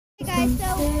Hey guys, so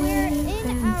we're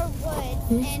in our woods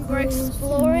and we're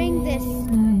exploring this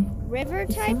river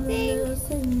type thing.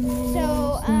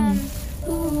 So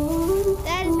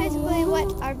that is basically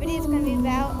what our video is going to be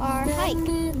about, our hike.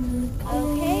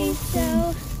 Okay,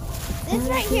 so this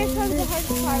right here is probably the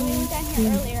hardest part. We went down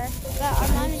here earlier, but our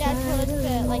mom and dad told us to,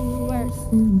 were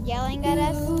yelling at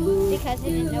us because they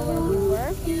didn't know where we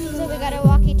were. So we got a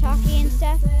walkie-talkie and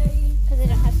stuff because I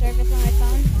don't have service on my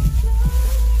phone.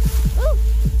 Ooh.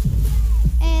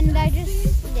 And I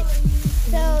just did.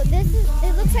 So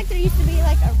it looks like there used to be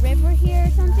like a river here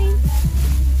or something.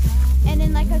 And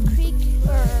then like a creek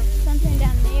or something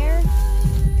down there.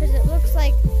 Because it looks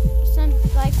like some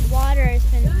water has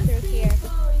been through here.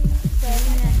 So I'm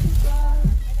gonna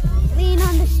lean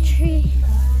on this tree.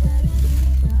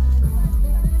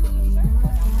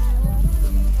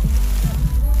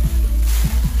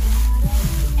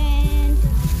 And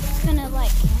just gonna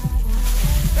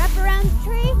wrap around the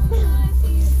tree.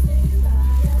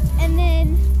 And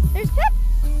then there's Pep.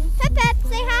 Pep,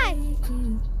 say hi.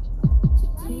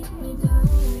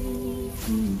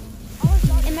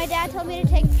 And my dad told me to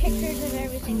take pictures of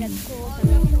everything that's cool.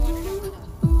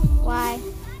 Why?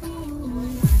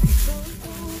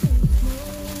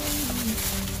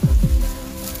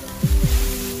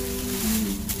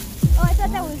 Oh, I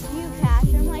thought that was you,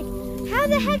 Cash. I'm like, how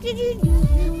the heck did you...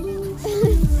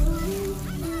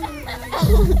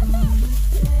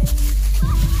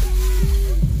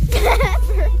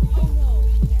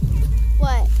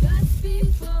 What?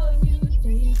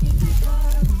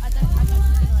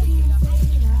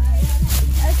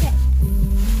 Okay.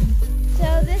 So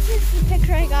this is the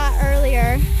picture I got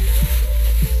earlier.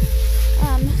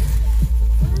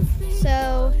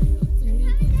 So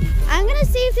I'm gonna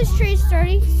see if this tree is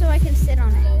sturdy so I can sit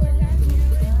on it.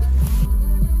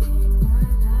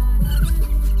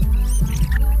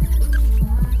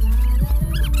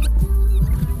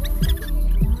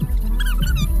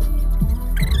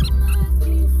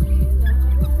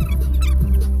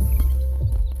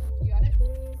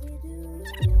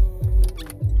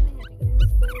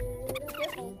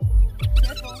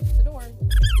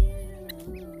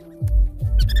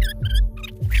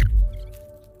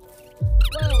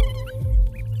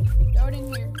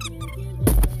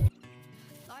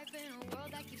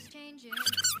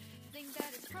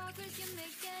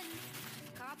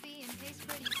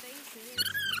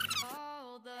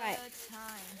 Right.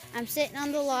 I'm sitting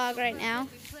on the log right now.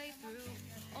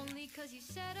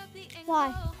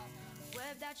 Why?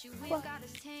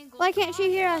 Why can't she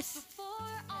hear us?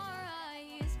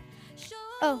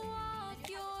 Oh.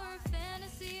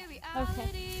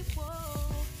 Okay.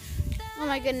 Oh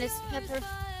my goodness, Pepper.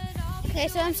 Okay,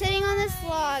 so I'm sitting on this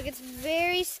log. It's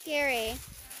very scary.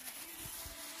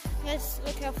 Just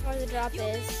look how far the drop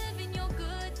is. Let me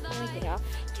get off.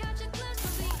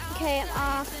 Okay, I'm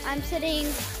off. I'm sitting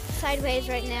sideways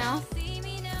right now.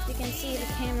 You can see the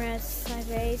camera is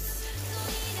sideways.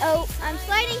 Oh, I'm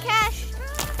sliding, Cash.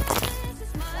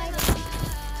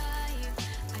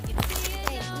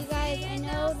 Okay, you guys, I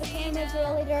know the camera's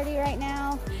really dirty right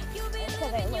now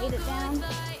because I laid it down.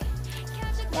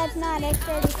 That's not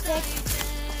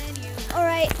X36. All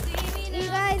right, you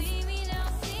guys,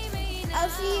 I'll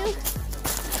see you.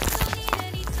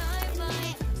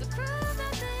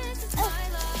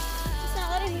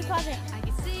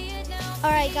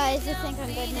 Alright guys, I think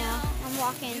I'm good now. I'm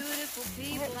walking.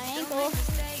 I hurt my ankle.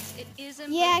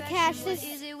 Yeah, Cash, this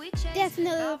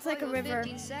definitely looks like a river.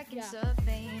 Yeah.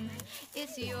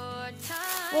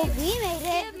 Well, we made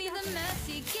it.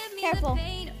 Careful.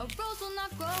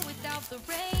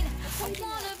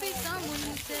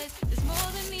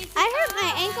 I hurt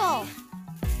my ankle.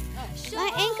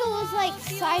 My ankle was like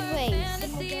sideways.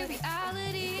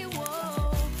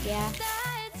 Yeah.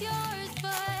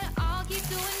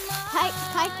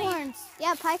 Pie corns.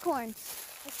 Yeah, pie corns.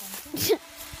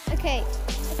 Okay,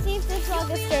 let's see if this log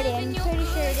is sturdy. I'm pretty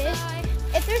sure it is.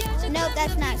 If there's... Nope,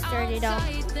 that's not sturdy at all.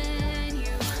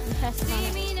 I'm pressing on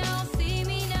it.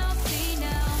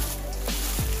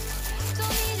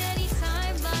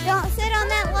 Don't sit on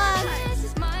that log.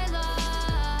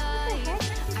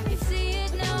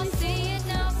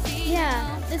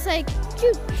 Yeah, it's like...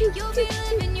 Choo, choo, choo, choo, choo.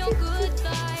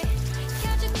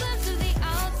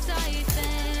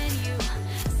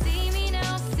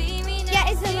 Yeah,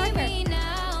 it's a marker.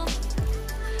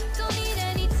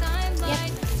 Yep.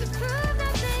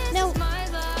 No,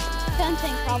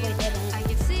 something probably didn't.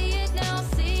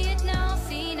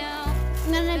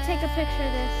 I'm gonna take a picture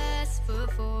of this.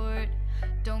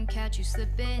 Don't catch you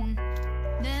slipping.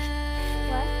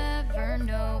 Never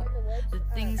know the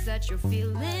things that you're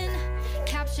feeling.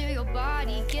 Capture your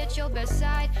body, get your best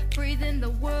side. breathe in the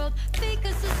world. Fake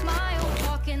us a smile,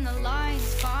 walking the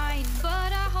line's fine.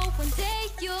 But I hope one day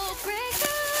you'll break through.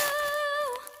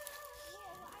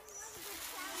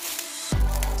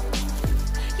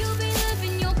 You'll be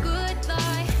living your good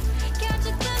life. Catch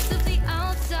a glimpse of the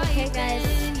outside. Okay, guys.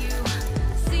 Then you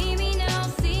see me now,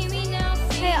 see me now,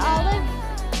 see Hey, now. Olive,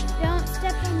 don't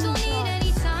step on the Don't need floor.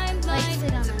 any timeline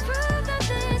sit on to it. prove that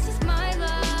this is my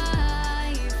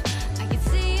life. I can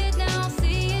see it now,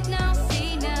 see it now,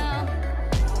 see now.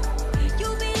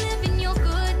 You'll be living your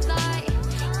good life.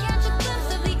 Catch a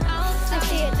glimpse of the outside. I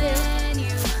see it too. Then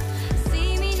you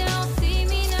see me now, see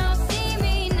me now, see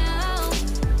me now.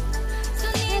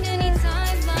 Don't need any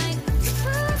timeline to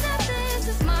prove that this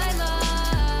is my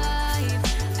life.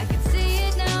 I can see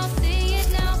it now, see it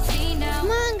now, see now.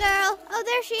 Come on, girl. Oh,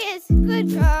 there she is. Good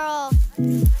girl.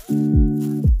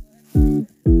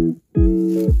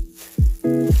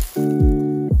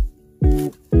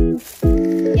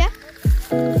 Yeah?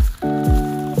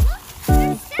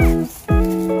 There's steps.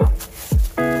 Oh,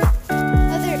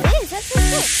 there is. That's so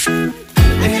cool.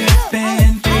 It's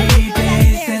been 3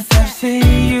 days since I've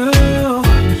seen you,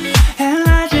 and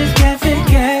I just can't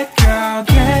forget, girl,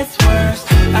 gets worse.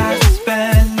 I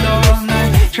spend all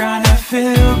night trying to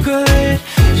feel good,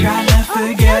 trying to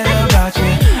forget about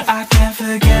you. I can't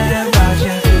forget about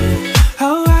you.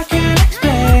 Oh, I can't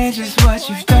explain just what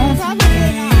you've done to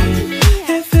me.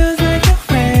 It feels like the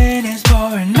rain is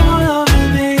pouring all over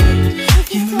me.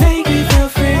 You make me feel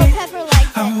free. Pepper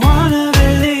likes I it. wanna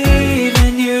believe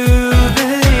in you,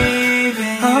 believe in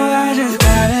you. Oh, I just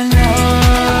gotta know,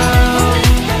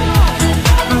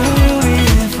 will you be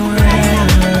here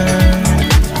forever?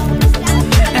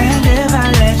 And if I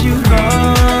let you go,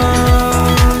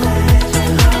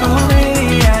 oh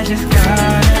baby, I just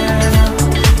gotta know,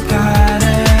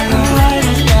 oh, I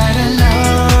just gotta know,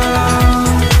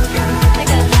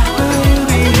 will you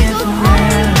be here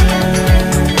forever?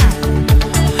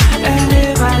 And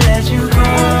if I let you go,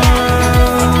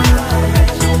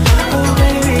 oh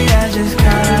baby, I just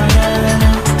gotta know.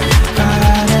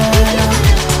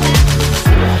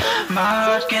 My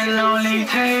heart can only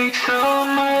take so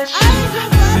much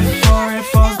before it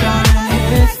falls down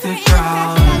and hits the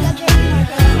ground.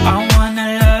 I wanna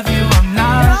love you, I'm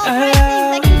not I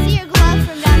allowed, can see your glove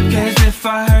from down here. 'cause if I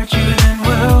hurt you then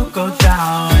we'll go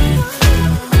down.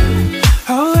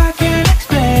 Oh, I can't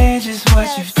explain just what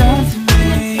you've done to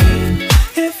me.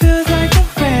 It feels like the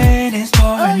rain is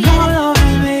pouring all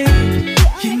over me.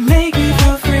 You make me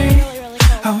feel free.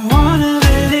 I wanna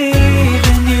believe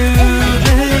in you,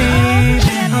 believe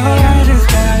in you. Oh, I just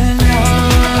gotta know,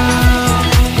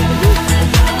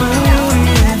 will you be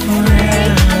here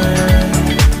forever?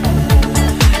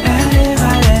 And if I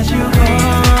let you go,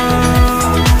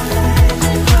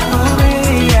 oh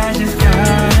baby, I just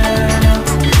gotta know,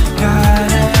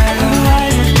 oh, I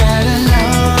just gotta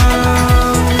know,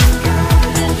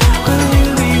 will you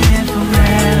be here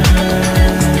forever?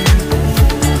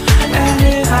 And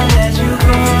if I let you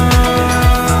go,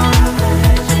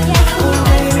 oh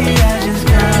baby, I just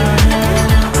gotta know,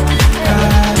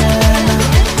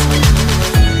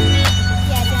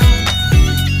 Yeah, down.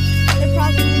 They're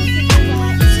probably super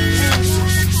hot.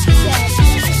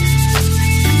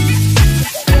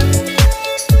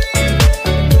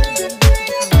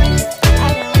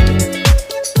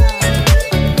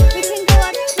 We can go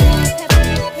up to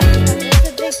there's a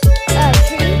big tree up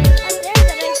there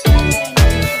that I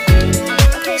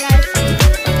Okay, guys.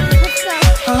 Let's go.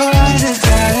 oh, I just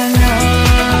gotta know,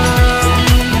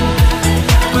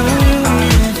 will you be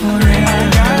here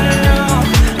forever?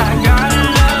 I gotta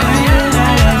know, and if I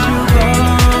let you go,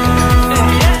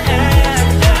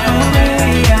 oh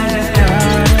baby, I just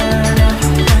gotta know,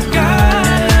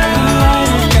 I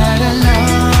just gotta know,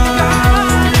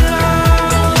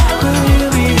 will you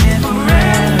be here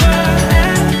forever?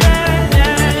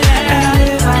 And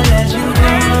if I let you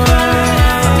go,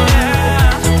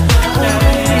 oh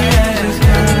baby, I just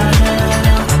gotta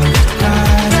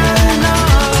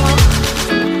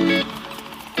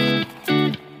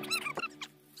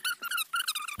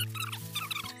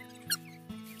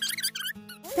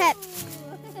Pep.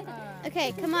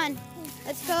 Okay, come on.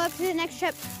 Let's go up to the next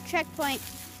checkpoint,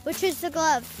 which is the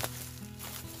glove.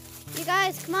 You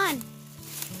guys, come on.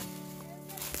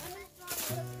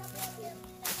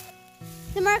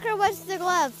 The marker was the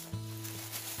glove.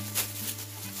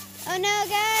 Oh no,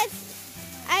 guys.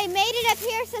 I made it up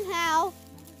here somehow.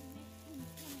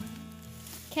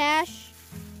 Cash.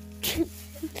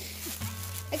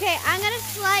 Okay, I'm gonna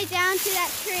slide down to that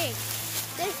tree.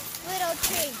 This little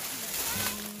tree.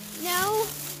 No,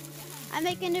 I'm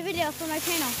making a video for my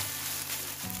channel.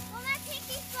 Well, my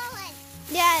pinky's swollen.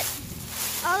 Yeah,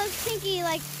 all of Pinky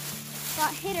like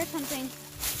got hit or something.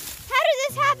 How did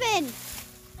this happen?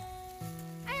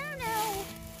 I don't know.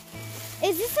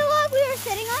 Is this the log we were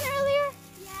sitting on earlier?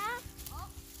 Yeah. Oh.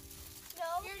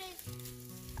 No. Here it is.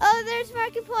 Oh, there's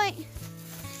Market Point.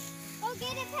 Go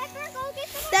get it, Pepper. Go get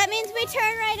the That means we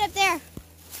turn right up there.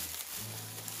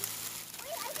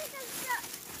 Wait, I think I'm stuck.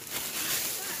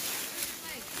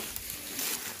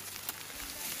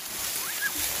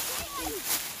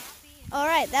 All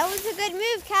right, that was a good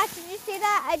move, Cass. Did you see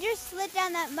that? I just slid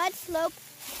down that mud slope,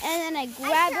 and then I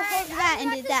grabbed a hold of that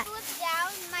and did that. I slipped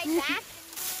down my back,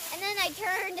 and then I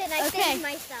turned and I Okay. saved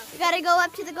myself. You gotta go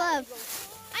up to the glove.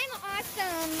 I'm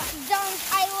awesome. Don't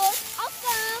I look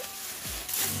awesome?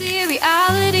 See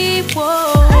reality,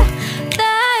 whoa,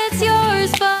 that's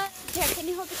yours, but Here, can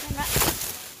you hold the camera?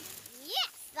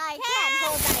 Yes, I can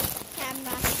hold that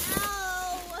camera.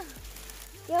 No.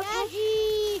 You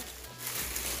okay?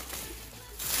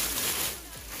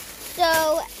 So,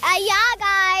 yeah,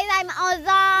 guys, I'm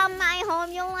awesome. I hope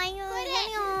you like the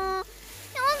video.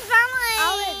 It was funny.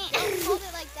 Olive, hold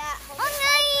it like that. Hold it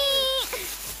Okay.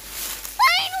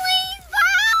 Finally,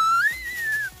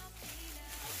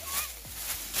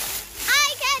 I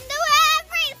can do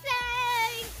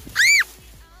everything.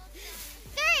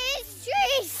 There is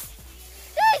trees.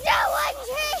 There's no one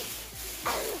tree.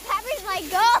 Pepper's like,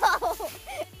 go,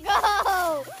 go,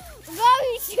 go,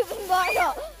 you stupid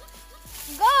mortal.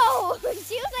 Go!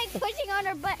 She was like pushing on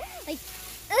her butt, like,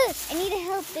 ugh, I need to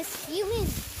help this human.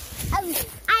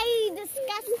 I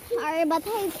discussed her, but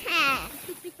I can't.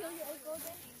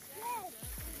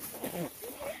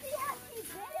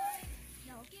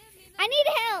 I need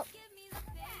help.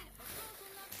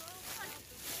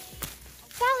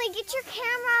 Sally, get your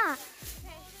camera.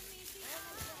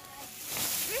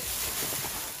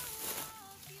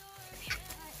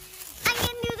 I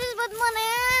can do this with one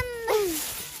hand.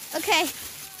 Okay.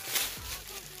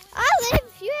 Olive,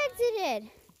 you exited.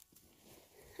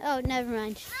 Oh, never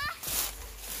mind.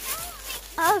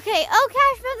 Okay. Oh,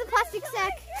 Cash found the plastic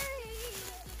sack.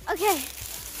 Okay.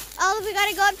 Olive, we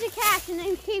gotta go up to Cash and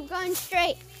then keep going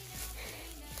straight.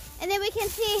 And then we can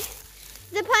see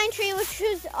the pine tree, which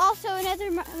is also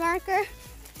another marker.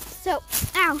 So,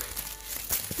 ow.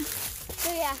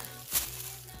 So, yeah.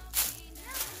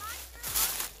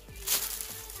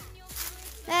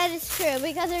 That is true,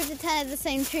 because there's a ton of the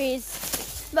same trees.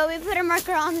 But we put a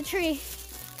marker on the tree.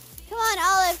 Come on,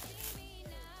 Olive.